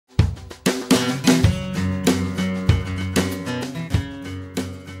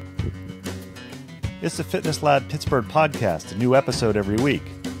It's the Fitness Lab Pittsburgh podcast, a new episode every week.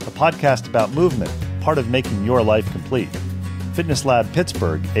 A podcast about movement, part of making your life complete. Fitness Lab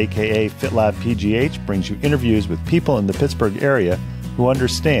Pittsburgh, aka FitLab PGH, brings you interviews with people in the Pittsburgh area who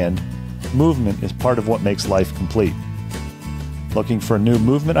understand movement is part of what makes life complete. Looking for a new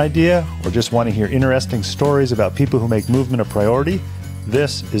movement idea or just want to hear interesting stories about people who make movement a priority?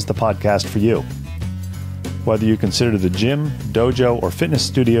 This is the podcast for you. Whether you consider the gym, dojo, or fitness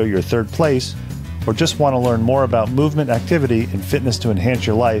studio your third place, or just want to learn more about movement, activity, and fitness to enhance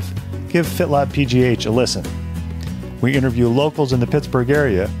your life, give FitLab PGH a listen. We interview locals in the Pittsburgh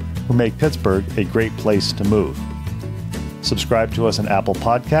area who make Pittsburgh a great place to move. Subscribe to us on Apple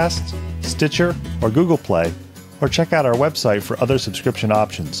Podcasts, Stitcher, or Google Play, or check out our website for other subscription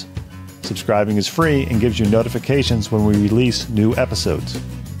options. Subscribing is free and gives you notifications when we release new episodes.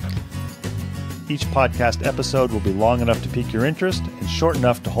 Each podcast episode will be long enough to pique your interest and short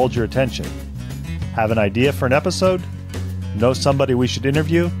enough to hold your attention. Have an idea for an episode? Know somebody we should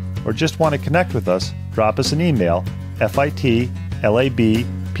interview? Or just want to connect with us? Drop us an email,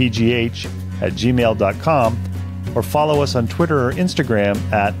 fitlabpgh@gmail.com, or follow us on Twitter or Instagram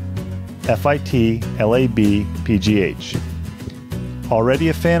at fitlabpgh. Already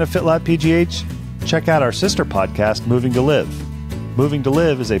a fan of FitLab PGH? Check out our sister podcast, Moving to Live. Moving to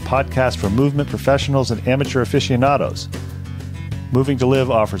Live is a podcast for movement professionals and amateur aficionados. Moving to Live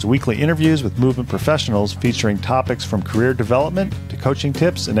offers weekly interviews with movement professionals featuring topics from career development to coaching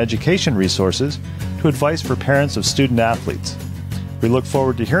tips and education resources to advice for parents of student athletes. We look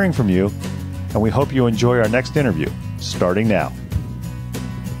forward to hearing from you, and we hope you enjoy our next interview, starting now.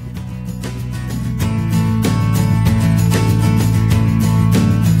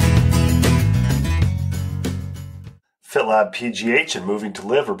 FitLab PGH and Moving to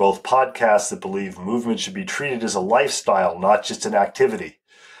Live are both podcasts that believe movement should be treated as a lifestyle, not just an activity.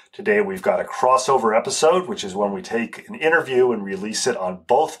 Today we've got a crossover episode, which is when we take an interview and release it on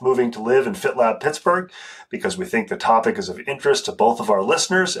both Moving to Live and FitLab Pittsburgh, because we think the topic is of interest to both of our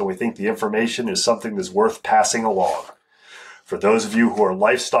listeners, and we think the information is something that's worth passing along. For those of you who are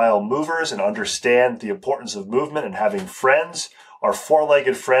lifestyle movers and understand the importance of movement and having friends, our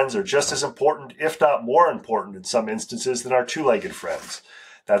four-legged friends are just as important, if not more important in some instances, than our two-legged friends.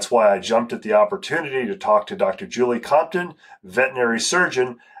 That's why I jumped at the opportunity to talk to Dr. Julie Compton, veterinary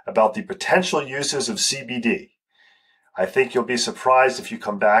surgeon, about the potential uses of CBD. I think you'll be surprised if you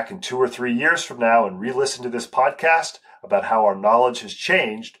come back in 2 or 3 years from now and re-listen to this podcast about how our knowledge has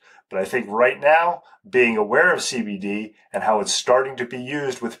changed, but I think right now, being aware of CBD and how it's starting to be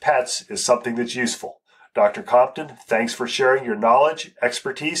used with pets is something that's useful. Dr. Compton, thanks for sharing your knowledge,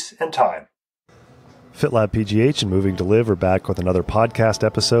 expertise, and time. FitLab PGH and Moving to Live are back with another podcast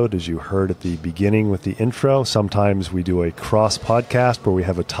episode. As you heard at the beginning with the intro, sometimes we do a cross podcast where we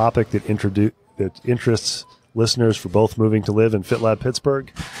have a topic that interests listeners for both Moving to Live and FitLab Pittsburgh.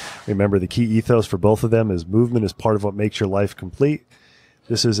 Remember, the key ethos for both of them is movement is part of what makes your life complete.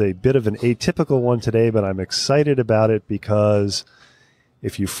 This is a bit of an atypical one today, but I'm excited about it because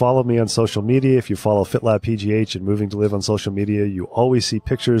if you follow me on social media, if you follow FitLab PGH and Moving to Live on social media, you always see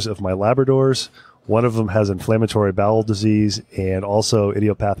pictures of my Labradors. One of them has inflammatory bowel disease and also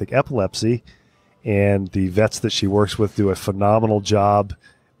idiopathic epilepsy. And the vets that she works with do a phenomenal job,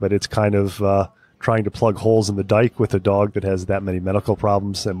 but it's kind of trying to plug holes in the dike with a dog that has that many medical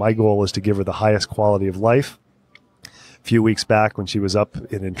problems. And my goal is to give her the highest quality of life. A few weeks back when she was up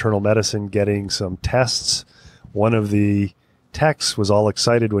in internal medicine getting some tests, one of the Tex was all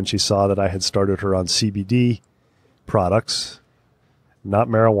excited when she saw that I had started her on CBD products, not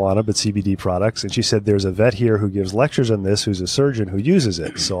marijuana, but CBD products. And she said, there's a vet here who gives lectures on this, who's a surgeon who uses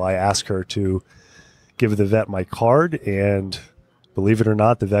it. So I asked her to give the vet my card, and believe it or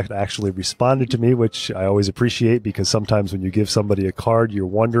not, the vet actually responded to me, which I always appreciate, because sometimes when you give somebody a card, you're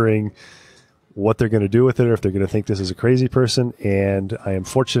wondering what they're going to do with it, or if they're going to think this is a crazy person. And I am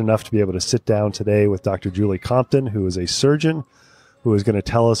fortunate enough to be able to sit down today with Dr. Julie Compton, who is a surgeon, who is going to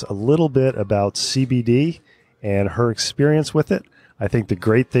tell us a little bit about CBD and her experience with it. I think the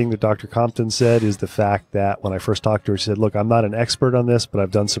great thing that Dr. Compton said is the fact that when I first talked to her, she said, look, I'm not an expert on this, but I've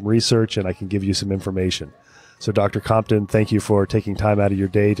done some research and I can give you some information. So Dr. Compton, thank you for taking time out of your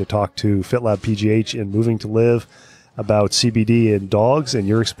day to talk to FitLab PGH and Moving to Live about CBD and dogs and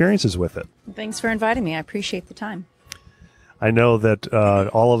your experiences with it. Thanks for inviting me. I appreciate the time. I know that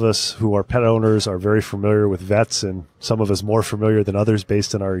all of us who are pet owners are very familiar with vets, and some of us more familiar than others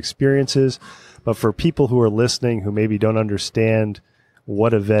based on our experiences. But for people who are listening who maybe don't understand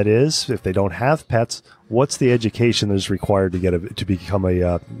what a vet is, if they don't have pets, what's the education that is required to become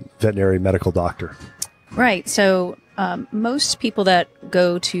a veterinary medical doctor? Right. So Most people that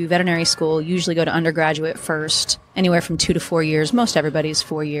go to veterinary school usually go to undergraduate first, anywhere from 2 to 4 years. Most everybody's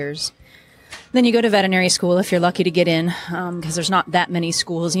 4 years. Then you go to veterinary school if you're lucky to get in, because there's not that many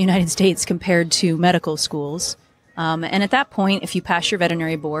schools in the United States compared to medical schools. And at that point, if you pass your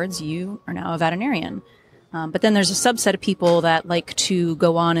veterinary boards, you are now a veterinarian. But then there's a subset of people that like to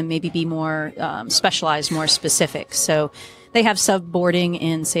go on and maybe be more specialized, more specific. So they have sub-boarding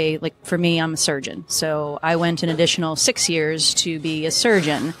in, say, like for me, I'm a surgeon. So I went an additional 6 years to be a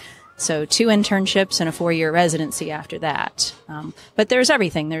surgeon. So 2 internships and a 4-year residency after that. But there's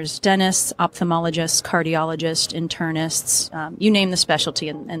everything. There's dentists, ophthalmologists, cardiologists, internists, you name the specialty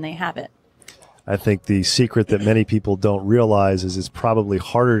and they have it. I think the secret that many people don't realize is it's probably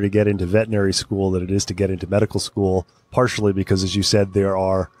harder to get into veterinary school than it is to get into medical school, partially because, as you said, there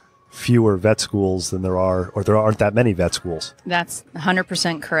are fewer vet schools than there aren't that many vet schools. That's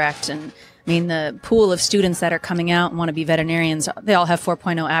 100% correct. And I mean, the pool of students that are coming out and want to be veterinarians, they all have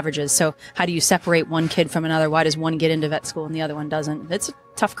 4.0 averages. So how do you separate one kid from another? Why does one get into vet school and the other one doesn't? It's a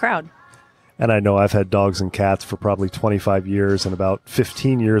tough crowd. And I know I've had dogs and cats for probably 25 years, and about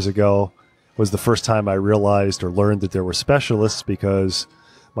 15 years ago was the first time I realized or learned that there were specialists, because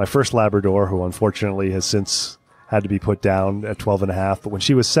my first Labrador, who unfortunately has since had to be put down at 12 and a half, but when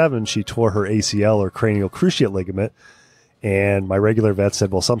she was 7, she tore her ACL, or cranial cruciate ligament. And my regular vet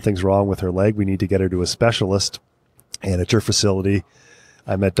said, well, something's wrong with her leg. We need to get her to a specialist. And at your facility,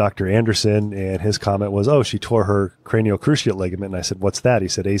 I met Dr. Anderson, and his comment was, oh, she tore her cranial cruciate ligament. And I said, what's that? He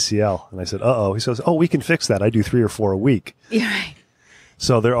said, ACL. And I said, uh-oh. He says, oh, we can fix that. I do 3 or 4 a week. Yeah, right.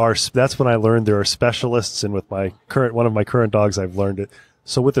 So that's when I learned there are specialists. And with one of my current dogs, I've learned it.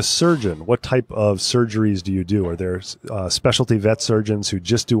 So with a surgeon, what type of surgeries do you do? Are there specialty vet surgeons who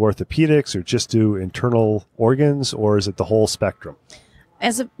just do orthopedics or just do internal organs, or is it the whole spectrum?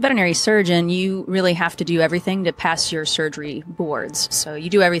 As a veterinary surgeon, you really have to do everything to pass your surgery boards. So you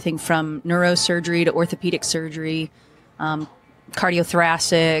do everything from neurosurgery to orthopedic surgery,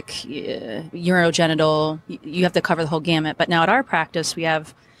 cardiothoracic, urogenital. You have to cover the whole gamut. But now at our practice, we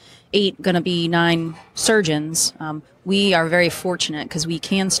have 8, going to be 9 surgeons. We are very fortunate because we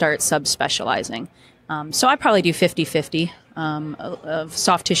can start subspecializing. So I probably do 50-50 of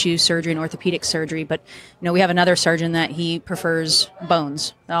soft tissue surgery and orthopedic surgery. But, we have another surgeon that he prefers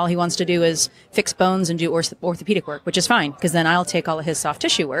bones. All he wants to do is fix bones and do orthopedic work, which is fine, because then I'll take all of his soft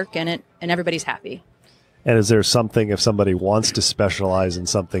tissue work and everybody's happy. And is there something, if somebody wants to specialize in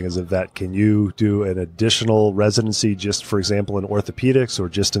something as a vet, can you do an additional residency just, for example, in orthopedics or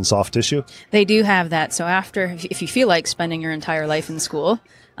just in soft tissue? They do have that. So if you feel like spending your entire life in school,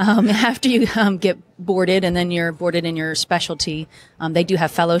 after you get boarded and then you're boarded in your specialty, they do have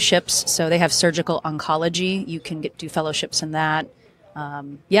fellowships. So they have surgical oncology. You can do fellowships in that.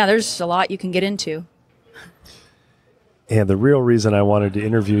 There's a lot you can get into. And the real reason I wanted to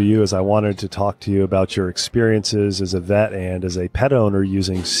interview you is I wanted to talk to you about your experiences as a vet and as a pet owner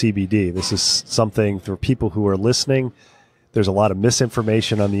using CBD. This is something for people who are listening. There's a lot of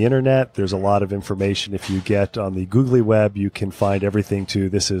misinformation on the internet. There's a lot of information if you get on the googly web. You can find everything to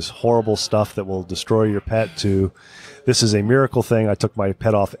this is horrible stuff that will destroy your pet to this is a miracle thing. I took my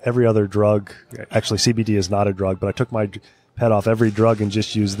pet off every other drug. Actually, CBD is not a drug, but I took my pet off every drug and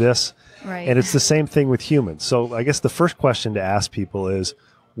just used this. Right. And it's the same thing with humans. So I guess the first question to ask people is,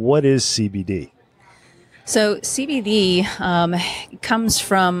 what is CBD? So CBD comes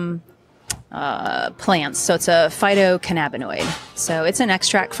from plants. So it's a phytocannabinoid. So it's an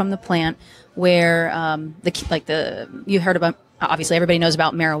extract from the plant where you heard about, obviously everybody knows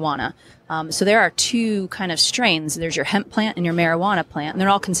about marijuana. So there are 2 kind of strains. There's your hemp plant and your marijuana plant, and they're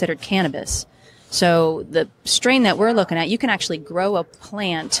all considered cannabis. So the strain that we're looking at, you can actually grow a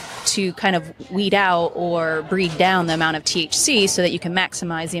plant to kind of weed out or breed down the amount of THC so that you can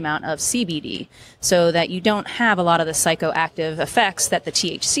maximize the amount of CBD so that you don't have a lot of the psychoactive effects that the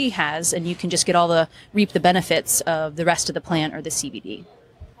THC has, and you can just reap the benefits of the rest of the plant or the CBD.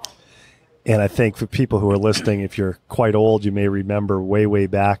 And I think for people who are listening, if you're quite old, you may remember way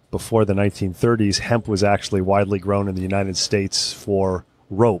back before the 1930s, hemp was actually widely grown in the United States for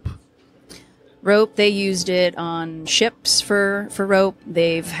rope. Rope, they used it on ships for rope.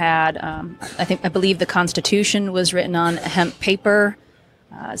 They've had, I believe the Constitution was written on hemp paper.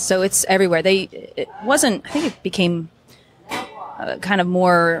 So it's everywhere. It became kind of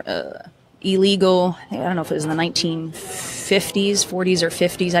more illegal. I don't know if it was in the 1950s, 40s or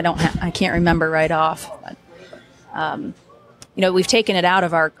 50s. I can't remember right off. But, we've taken it out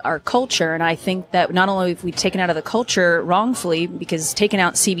of our culture, and I think that not only have we taken it out of the culture wrongfully, because taking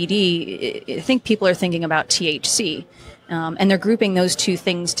out CBD, I think people are thinking about THC. And they're grouping those two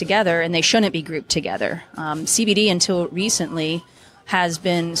things together, and they shouldn't be grouped together. CBD until recently has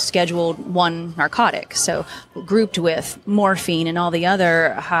been scheduled one narcotic, so grouped with morphine and all the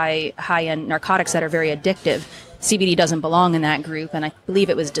other high-end narcotics that are very addictive. CBD doesn't belong in that group, and I believe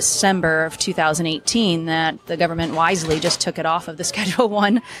it was December of 2018 that the government wisely just took it off of the Schedule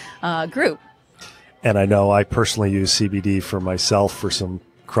I group. And I know I personally use CBD for myself for some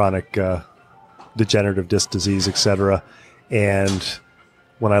chronic degenerative disc disease, etc. And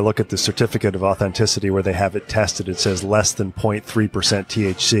when I look at the certificate of authenticity where they have it tested, it says less than 0.3%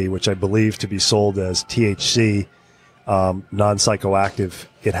 THC, which I believe to be sold as THC, non-psychoactive.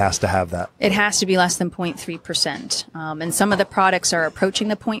 It has to have that. It has to be less than 0.3%. And some of the products are approaching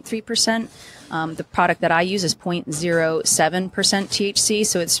the 0.3%. The product that I use is 0.07% THC,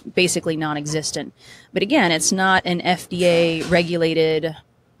 so it's basically non-existent. But again, it's not an FDA-regulated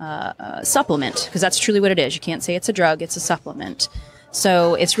supplement, because that's truly what it is. You can't say it's a drug, it's a supplement.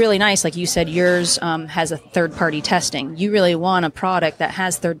 So it's really nice. Like you said, yours has a third-party testing. You really want a product that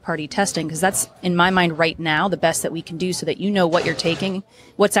has third-party testing, because that's, in my mind right now, the best that we can do so that you know what you're taking.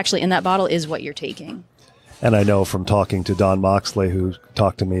 What's actually in that bottle is what you're taking. And I know from talking to Don Moxley, who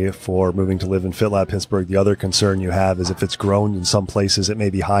talked to me for Moving to Live in FitLab Pittsburgh, the other concern you have is if it's grown in some places, it may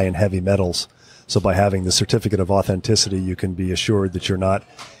be high in heavy metals. So by having the certificate of authenticity, you can be assured that you're not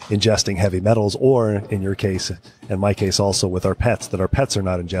ingesting heavy metals, or in your case, in my case also with our pets, that our pets are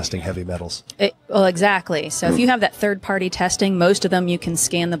not ingesting heavy metals. Well, exactly. So if you have that third-party testing, most of them you can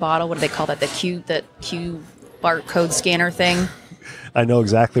scan the bottle. What do they call that? The Q barcode scanner thing. I know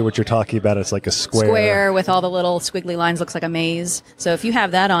exactly what you're talking about. It's like a square with all the little squiggly lines, looks like a maze. So if you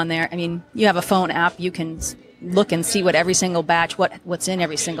have that on there, I mean, you have a phone app, you can look and see what every single batch, what's in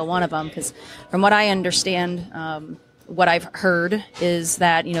every single one of them. Because from what I understand, what I've heard is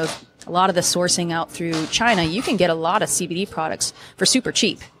that, you know, a lot of the sourcing out through China, you can get a lot of CBD products for super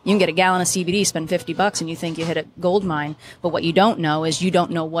cheap. You can get a gallon of CBD, spend $50, and you think you hit a gold mine. But what you don't know is you don't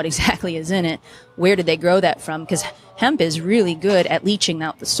know what exactly is in it. Where did they grow that from? Because hemp is really good at leaching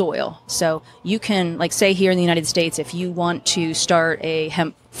out the soil. So you can, like, say here in the United States, if you want to start a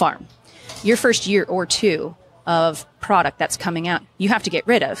hemp farm, your first year or two of product that's coming out, you have to get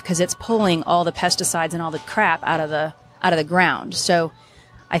rid of, because it's pulling all the pesticides and all the crap out of the ground. So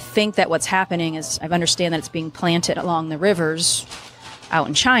I think that what's happening is, I understand that it's being planted along the rivers out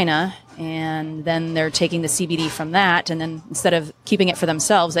in China, and then they're taking the CBD from that, and then instead of keeping it for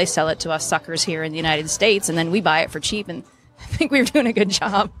themselves, they sell it to us suckers here in the United States, and then we buy it for cheap, and I think we're doing a good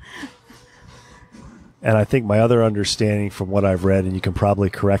job. And I think my other understanding from what I've read, and you can probably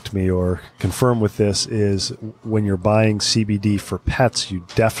correct me or confirm with this, is when you're buying CBD for pets, you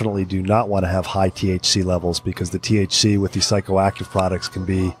definitely do not want to have high THC levels, because the THC with these psychoactive products can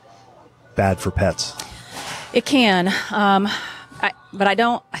be bad for pets. It can. But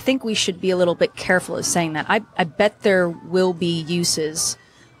I think we should be a little bit careful of saying that. I bet there will be uses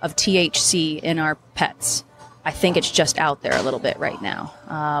of THC in our pets. I think it's just out there a little bit right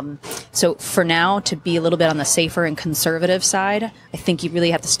now. So for now, to be a little bit on the safer and conservative side, I think you really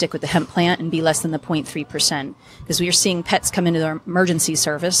have to stick with the hemp plant and be less than the 0.3%. Because we are seeing pets come into our emergency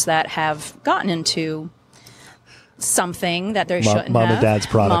service that have gotten into something that they shouldn't have. Mom and dad's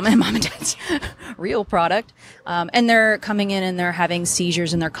product. Mom and dad's real product. And they're coming in and they're having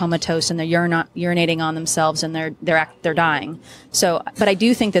seizures and they're comatose and they're urinating on themselves and they're dying. So, but I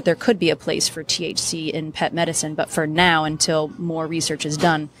do think that there could be a place for THC in pet medicine. But for now, until more research is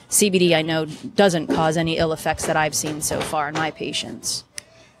done, CBD, I know, doesn't cause any ill effects that I've seen so far in my patients.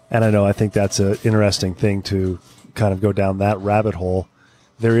 And I think that's an interesting thing to kind of go down that rabbit hole.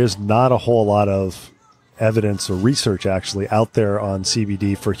 There is not a whole lot of evidence or research actually out there on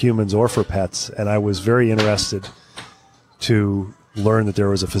CBD for humans or for pets. And I was very interested to learn that there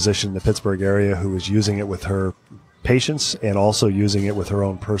was a physician in the Pittsburgh area who was using it with her patients and also using it with her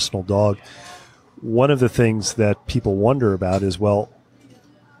own personal dog. One of the things that people wonder about is, well,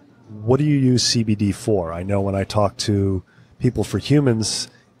 what do you use CBD for? I know when I talk to people for humans,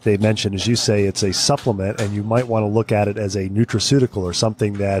 they mention, as you say, it's a supplement, and you might want to look at it as a nutraceutical or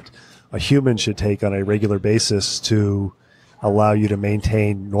something that a human should take on a regular basis to allow you to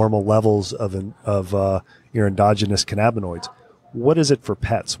maintain normal levels of your endogenous cannabinoids. What is it for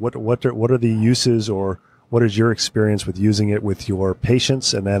pets? What are the uses, or what is your experience with using it with your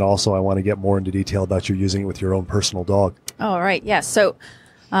patients? And then also I want to get more into detail about you using it with your own personal dog. Oh, right. Yes. So,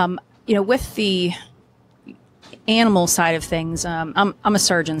 with the animal side of things, I'm a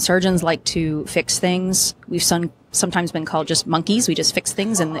surgeon. Surgeons like to fix things. We've sometimes been called just monkeys. We just fix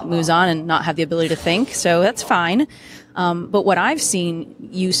things and it moves on and not have the ability to think. So that's fine. But what I've seen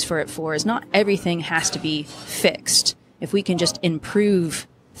use for it for is not everything has to be fixed. if we can just improve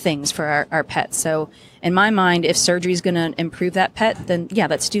things for our pets. So in my mind, if surgery is going to improve that pet, then yeah,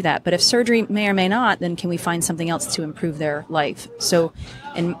 let's do that. But if surgery may or may not, then can we find something else to improve their life? So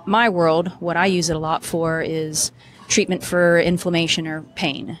in my world, what I use it a lot for is treatment for inflammation or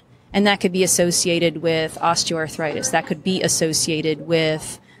pain. And that could be associated with osteoarthritis. That could be associated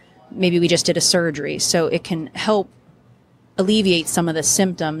with maybe we just did a surgery. So it can help alleviate some of the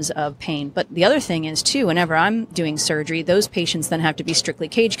symptoms of pain. But the other thing is, too, whenever I'm doing surgery, those patients then have to be strictly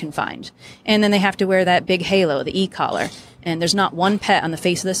cage confined. And then they have to wear that big halo, the e-collar. And there's not one pet on the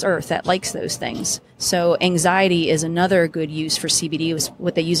face of this earth that likes those things. So anxiety is another good use for CBD, is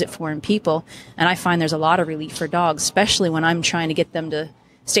what they use it for in people. And I find there's a lot of relief for dogs, especially when I'm trying to get them to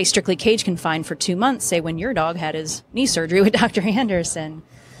stay strictly cage confined for 2 months, say when your dog had his knee surgery with Dr. Anderson.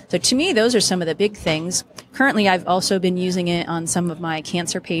 So to me, those are some of the big things. Currently, I've also been using it on some of my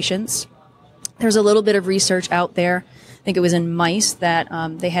cancer patients. There's a little bit of research out there. I think it was in mice that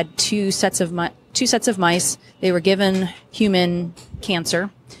they had two sets of mice. They were given human cancer,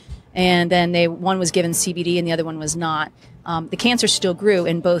 and then one was given CBD and the other one was not. The cancer still grew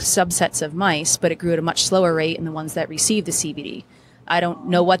in both subsets of mice, but it grew at a much slower rate in the ones that received the CBD. I don't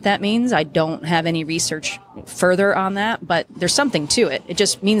know what that means. I don't have any research further on that, but there's something to it. It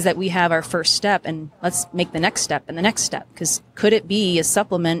just means that we have our first step, and let's make the next step and the next step, because could it be a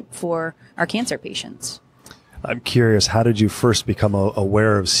supplement for our cancer patients? I'm curious, how did you first become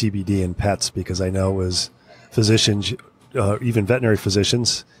aware of CBD in pets? Because I know as physicians, even veterinary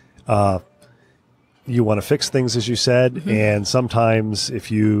physicians, you want to fix things, as you said, mm-hmm. and sometimes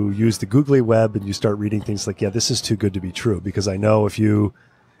if you use the googly web and you start reading things like, yeah, this is too good to be true, because I know if you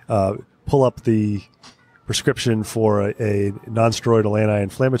pull up the prescription for a non-steroidal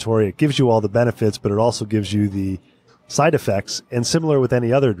anti-inflammatory, it gives you all the benefits, but it also gives you the side effects. And similar with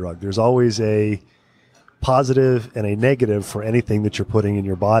any other drug, there's always a positive and a negative for anything that you're putting in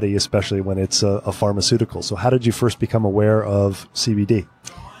your body, especially when it's a pharmaceutical. So how did you first become aware of CBD?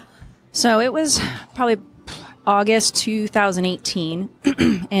 So it was probably August 2018,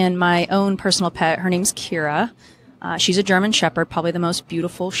 and my own personal pet, her name's Kira. She's a German Shepherd, probably the most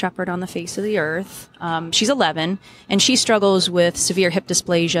beautiful shepherd on the face of the earth. She's 11, and she struggles with severe hip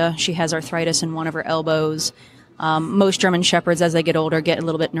dysplasia. She has arthritis in one of her elbows. Most German Shepherds, as they get older, get a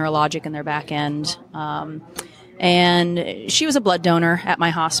little bit neurologic in their back end. And she was a blood donor at my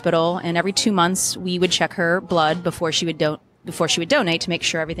hospital, and every 2 months we would check her blood before she would donate to make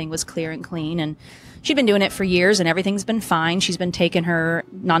sure everything was clear and clean. And she'd been doing it for years, and everything's been fine. She's been taking her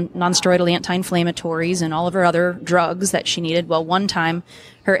non-steroidal anti-inflammatories and all of her other drugs that she needed. Well, one time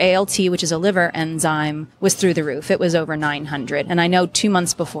her ALT, which is a liver enzyme, was through the roof. It was over 900. And I know 2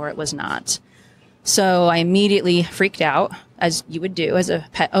 months before it was not. So I immediately freaked out, as you would do as a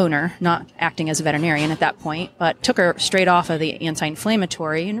pet owner, not acting as a veterinarian at that point, but took her straight off of the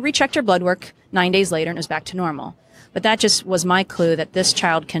anti-inflammatory and rechecked her blood work 9 days later, and it was back to normal. But that just was my clue that this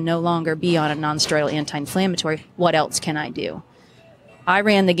child can no longer be on a non-steroidal anti-inflammatory. What else can I do? I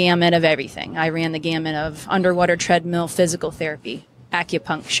ran the gamut of everything. I ran the gamut of underwater treadmill physical therapy,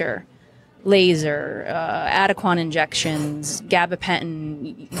 acupuncture, laser, Adequan injections,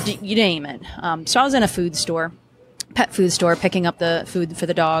 gabapentin, you name it. So I was in a pet food store, picking up the food for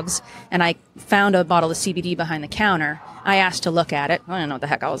the dogs, and I found a bottle of CBD behind the counter. I asked to look at it. I don't know what the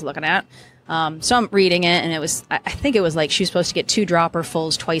heck I was looking at. So I'm reading it, and I think it was like she was supposed to get 2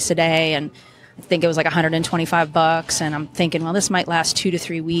 dropperfuls twice a day, and I think it was like $125, and I'm thinking, well, this might last 2 to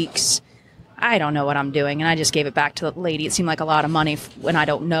 3 weeks. I don't know what I'm doing, and I just gave it back to the lady. It seemed like a lot of money when I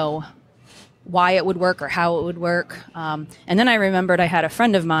don't know why it would work or how it would work. And then I remembered I had a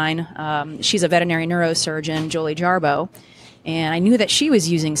friend of mine. She's a veterinary neurosurgeon, Julie Jarbo. And I knew that she was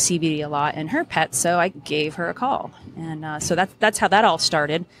using CBD a lot in her pets, so I gave her a call. And so that's how that all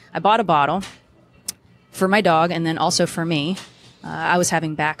started. I bought a bottle for my dog and then also for me. I was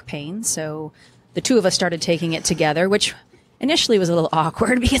having back pain, so the two of us started taking it together, which initially was a little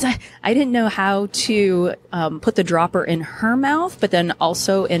awkward because I didn't know how to put the dropper in her mouth, but then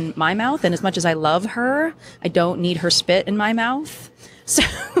also in my mouth. And as much as I love her, I don't need her spit in my mouth.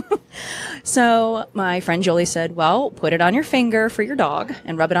 So my friend Julie said, well, put it on your finger for your dog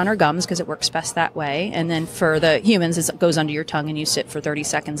and rub it on her gums because it works best that way. And then for the humans, it goes under your tongue and you sit for 30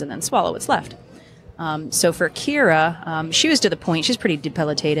 seconds and then swallow what's left. So for Kira, she was to the point, she's pretty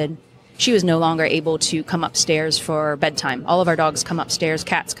debilitated. She was no longer able to come upstairs for bedtime. All of our dogs come upstairs.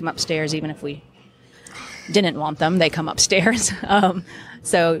 Cats come upstairs. Even if we didn't want them, they come upstairs.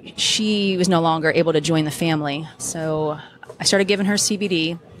 So she was no longer able to join the family. So I started giving her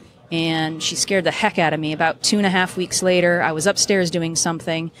CBD. and she scared the heck out of me. About 2.5 weeks later, I was upstairs doing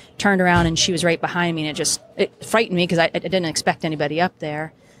something, turned around, and she was right behind me, and it frightened me because I didn't expect anybody up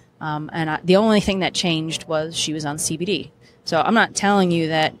there. The only thing that changed was she was on CBD. So I'm not telling you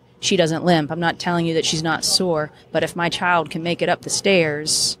that she doesn't limp. I'm not telling you that she's not sore. But if my child can make it up the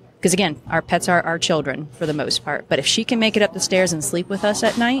stairs, because again, our pets are our children for the most part, but if she can make it up the stairs and sleep with us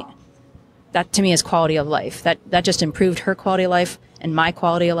at night, that to me is quality of life. That just improved her quality of life and my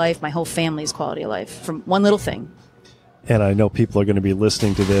quality of life, my whole family's quality of life from one little thing. And I know people are going to be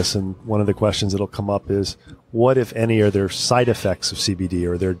listening to this, and one of the questions that'll come up is, what, if any, are there side effects of CBD?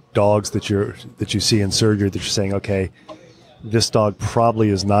 Or are there dogs that you see in surgery that you're saying, okay, this dog probably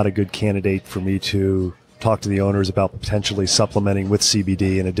is not a good candidate for me to talk to the owners about potentially supplementing with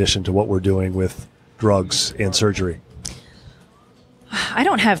CBD in addition to what we're doing with drugs and surgery? I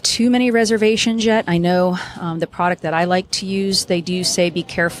don't have too many reservations yet. I know the product that I like to use, they do say be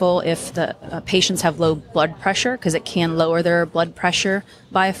careful if the patients have low blood pressure, because it can lower their blood pressure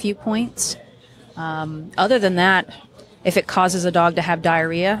by a few points. Other than that, if it causes a dog to have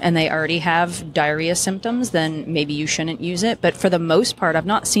diarrhea and they already have diarrhea symptoms, then maybe you shouldn't use it. But for the most part, I've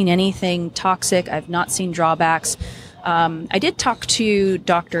not seen anything toxic. I've not seen drawbacks. I did talk to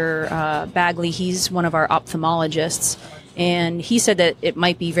Dr. Bagley. He's one of our ophthalmologists. And he said that it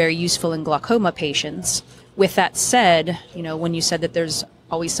might be very useful in glaucoma patients. With that said, when you said that there's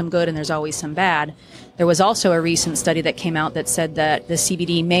always some good and there's always some bad, there was also a recent study that came out that said that the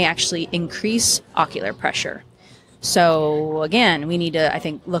CBD may actually increase ocular pressure. So again, we need to, I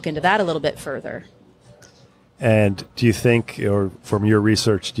think, look into that a little bit further. And do you think, or from your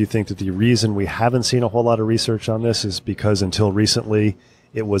research, do you think that the reason we haven't seen a whole lot of research on this is because until recently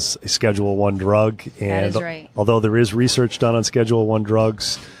it was a Schedule I drug? And that is right. Although there is research done on Schedule I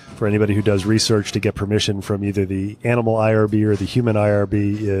drugs, for anybody who does research to get permission from either the animal IRB or the human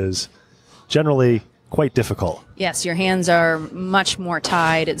IRB is generally quite difficult. Yes, your hands are much more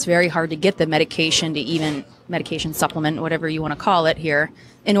tied. It's very hard to get the medication to even medication supplement, whatever you want to call it here,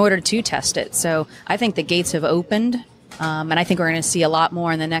 in order to test it. So I think the gates have opened, and I think we're going to see a lot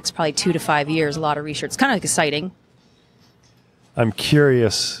more in the next probably 2 to 5 years, a lot of research. It's kind of exciting. I'm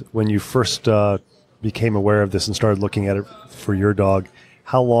curious, when you first became aware of this and started looking at it for your dog,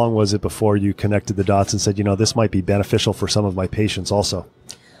 how long was it before you connected the dots and said, this might be beneficial for some of my patients also?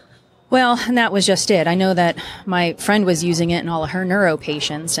 Well, and that was just it. I know that my friend was using it in all of her neuro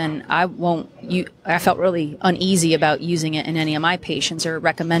patients, and I felt really uneasy about using it in any of my patients or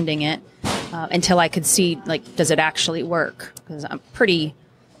recommending it until I could see, does it actually work? Because I'm pretty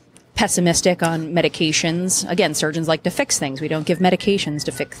pessimistic on medications. Again, surgeons like to fix things. We don't give medications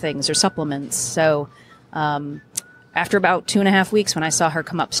to fix things or supplements. So after about 2.5 weeks, when I saw her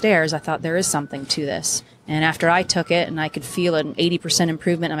come upstairs, I thought there is something to this. And after I took it and I could feel an 80%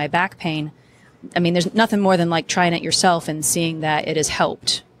 improvement in my back pain, I mean, there's nothing more than like trying it yourself and seeing that it has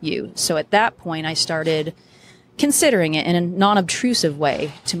helped you. So at that point, I started considering it in a non-obtrusive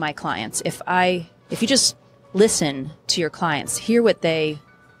way to my clients. If you just listen to your clients, hear what they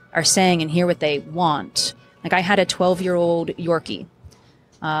are saying and hear what they want. Like I had a 12-year-old Yorkie,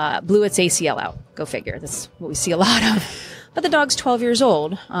 blew its ACL out. Go figure. That's what we see a lot of. But the dog's 12 years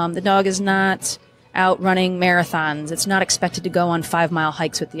old. The dog is not out running marathons. It's not expected to go on 5-mile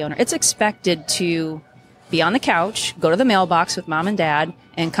hikes with the owner. It's expected to be on the couch, go to the mailbox with mom and dad,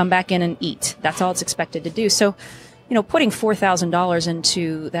 and come back in and eat. That's all it's expected to do. So, putting $4,000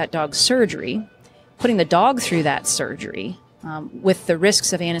 into that dog's surgery, putting the dog through that surgery, with the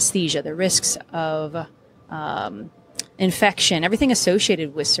risks of anesthesia, the risks of infection, everything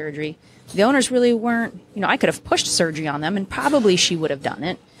associated with surgery, the owners really weren't, I could have pushed surgery on them and probably she would have done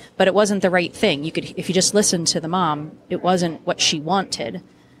it, but it wasn't the right thing. If you just listened to the mom, it wasn't what she wanted.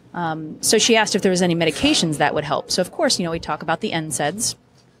 So she asked if there was any medications that would help. So of course, we talk about the NSAIDs,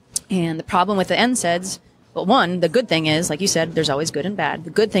 and the problem with the NSAIDs, well, one, the good thing is, like you said, there's always good and bad. The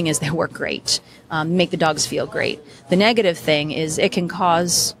good thing is they work great, make the dogs feel great. The negative thing is it can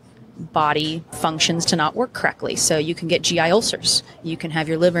cause body functions to not work correctly. So you can get GI ulcers. You can have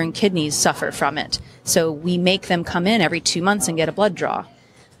your liver and kidneys suffer from it. So we make them come in every 2 months and get a blood draw.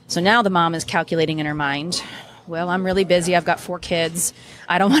 So now the mom is calculating in her mind, well, I'm really busy. I've got 4 kids.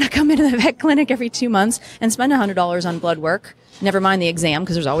 I don't want to come into the vet clinic every 2 months and spend $100 on blood work. Never mind the exam,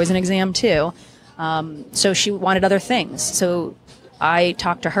 because there's always an exam too. So she wanted other things. So I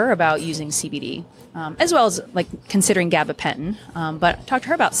talked to her about using CBD, as well as considering gabapentin. But talked to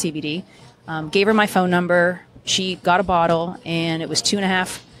her about CBD, gave her my phone number. She got a bottle, and it was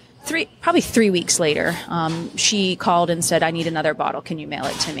 2.5 probably 3 weeks later, she called and said, I need another bottle. Can you mail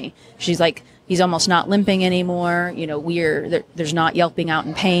it to me? She's like, he's almost not limping anymore. There's not yelping out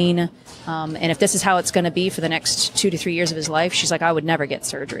in pain. And if this is how it's going to be for the next 2 to 3 years of his life, she's like, I would never get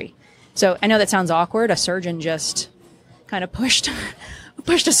surgery. So I know that sounds awkward. A surgeon just kind of pushed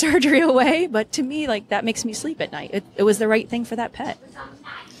a surgery away. But to me, like, that makes me sleep at night. It was the right thing for that pet.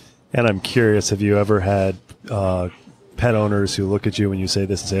 And I'm curious, have you ever had pet owners who look at you when you say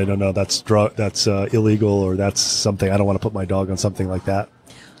this and say, I don't know, that's illegal, or that's something, I don't want to put my dog on something like that?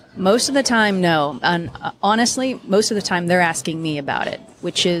 Most of the time, no. And honestly, most of the time they're asking me about it,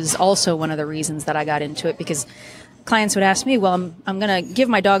 which is also one of the reasons that I got into it, because clients would ask me, well, I'm going to give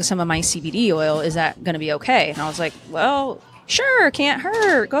my dog some of my CBD oil. Is that going to be okay? And I was like, well, sure, can't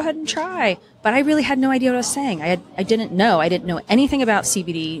hurt. Go ahead and try. But I really had no idea what I was saying. I didn't know. I didn't know anything about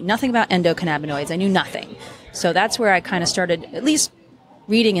CBD, nothing about endocannabinoids. I knew nothing. So that's where I kind of started at least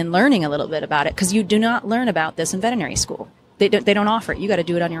reading and learning a little bit about it, because you do not learn about this in veterinary school. They don't offer it. You got to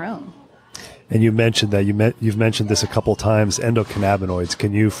do it on your own. And you mentioned that you've mentioned this a couple times, endocannabinoids.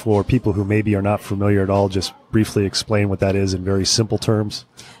 Can you, for people who maybe are not familiar at all, just briefly explain what that is in very simple terms?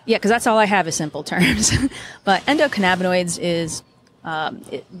 Yeah, because that's all I have is simple terms. But endocannabinoids is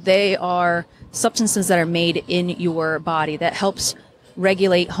they are substances that are made in your body that helps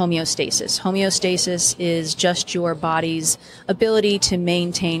regulate homeostasis. Homeostasis is just your body's ability to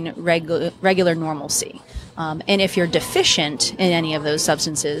maintain regular normalcy. And if you're deficient in any of those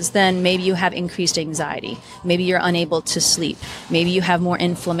substances, then maybe you have increased anxiety. Maybe you're unable to sleep. Maybe you have more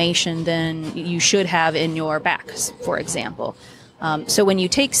inflammation than you should have in your back, for example. So when you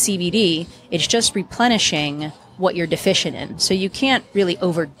take CBD, it's just replenishing what you're deficient in. So you can't really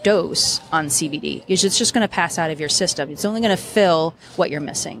overdose on CBD. It's just going to pass out of your system. It's only going to fill what you're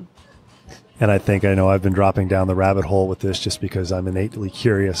missing. And I know I've been dropping down the rabbit hole with this just because I'm innately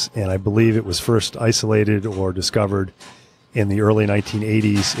curious. And I believe it was first isolated or discovered in the early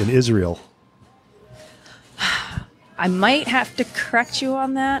 1980s in Israel. I might have to correct you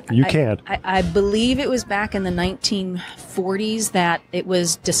on that. You can. I believe it was back in the 1940s that it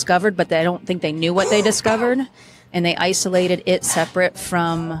was discovered, but I don't think they knew what they discovered. And they isolated it separate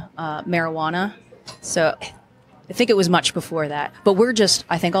from marijuana. So I think it was much before that. But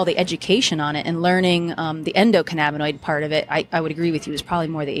I think all the education on it and learning the endocannabinoid part of it, I would agree with you, is probably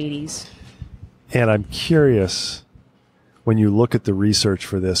more the 80s. And I'm curious, when you look at the research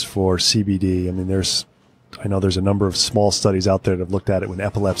for this for CBD, I mean, I know there's a number of small studies out there that have looked at it with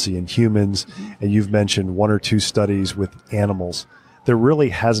epilepsy in humans, and you've mentioned 1 or 2 studies with animals. There really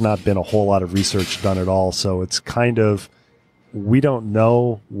has not been a whole lot of research done at all, so it's kind of, we don't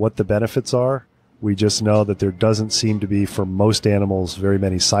know what the benefits are. We just know that there doesn't seem to be, for most animals, very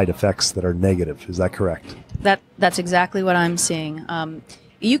many side effects that are negative. Is that correct? That's exactly what I'm seeing.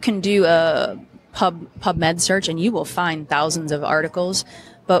 You can do a PubMed search and you will find thousands of articles.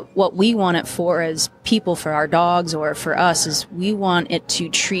 But what we want it for as people, for our dogs or for us, is we want it to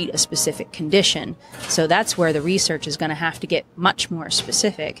treat a specific condition. So that's where the research is going to have to get much more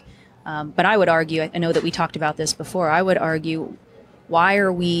specific. But I would argue, I know that we talked about this before, I would argue, why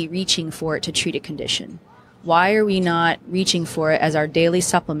are we reaching for it to treat a condition? Why are we not reaching for it as our daily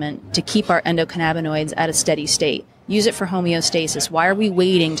supplement to keep our endocannabinoids at a steady state? Use it for homeostasis. Why are we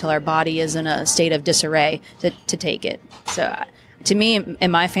waiting till our body is in a state of disarray to take it? So to me,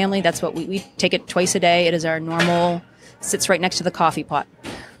 in my family, that's what we take it twice a day. It is our normal, sits right next to the coffee pot.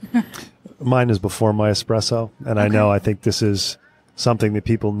 Mine is before my espresso. And okay. I think this is something that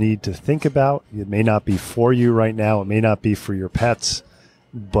people need to think about. It may not be for you right now. It may not be for your pets.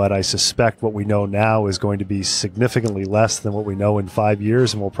 But I suspect what we know now is going to be significantly less than what we know in 5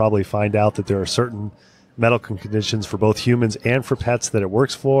 years. And we'll probably find out that there are certain medical conditions for both humans and for pets that it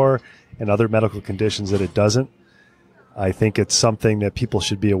works for, and other medical conditions that it doesn't. I think it's something that people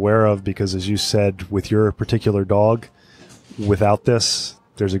should be aware of because, as you said, with your particular dog, without this,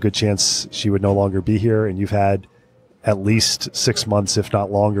 there's a good chance she would no longer be here. And you've had at least 6 months, if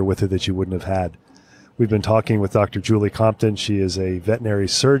not longer, with her that you wouldn't have had. We've been talking with Dr. Julie Compton. She is a veterinary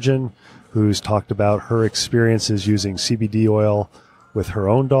surgeon who's talked about her experiences using CBD oil with her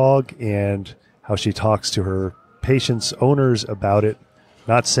own dog and how she talks to her patients, owners about it.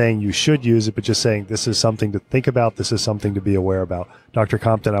 Not saying you should use it, but just saying this is something to think about. This is something to be aware about. Dr.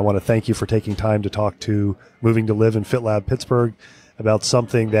 Compton, I want to thank you for taking time to talk to Moving to Live in FitLab Pittsburgh about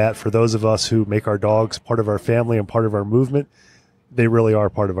something that, for those of us who make our dogs part of our family and part of our movement, they really are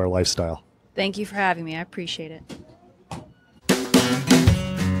part of our lifestyle. Thank you for having me. I appreciate it.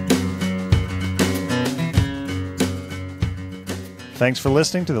 Thanks for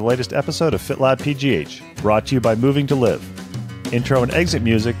listening to the latest episode of FitLab PGH, brought to you by Moving to Live. Intro and exit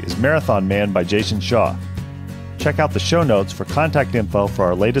music is Marathon Man by Jason Shaw. Check out the show notes for contact info for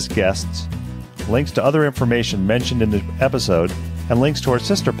our latest guests, links to other information mentioned in the episode, and links to our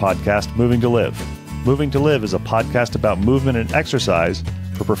sister podcast, Moving to Live. Moving to Live is a podcast about movement and exercise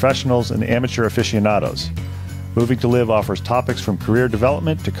for professionals and amateur aficionados. Moving to Live offers topics from career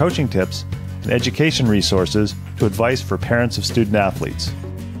development to coaching tips and education resources to advice for parents of student athletes.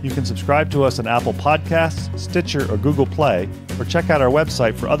 You can subscribe to us on Apple Podcasts, Stitcher, or Google Play, or check out our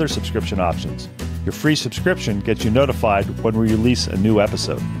website for other subscription options. Your free subscription gets you notified when we release a new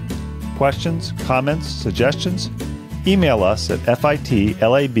episode. Questions, comments, suggestions? Email us at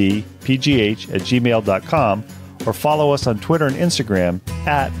fitlabpgh@gmail.com or follow us on Twitter and Instagram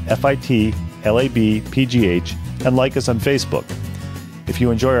at fitlabpgh and like us on Facebook. If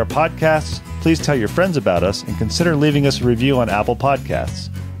you enjoy our podcasts, please tell your friends about us and consider leaving us a review on Apple Podcasts.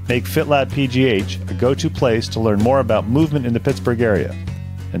 Make FitLab PGH a go-to place to learn more about movement in the Pittsburgh area.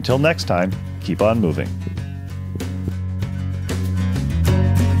 Until next time, keep on moving.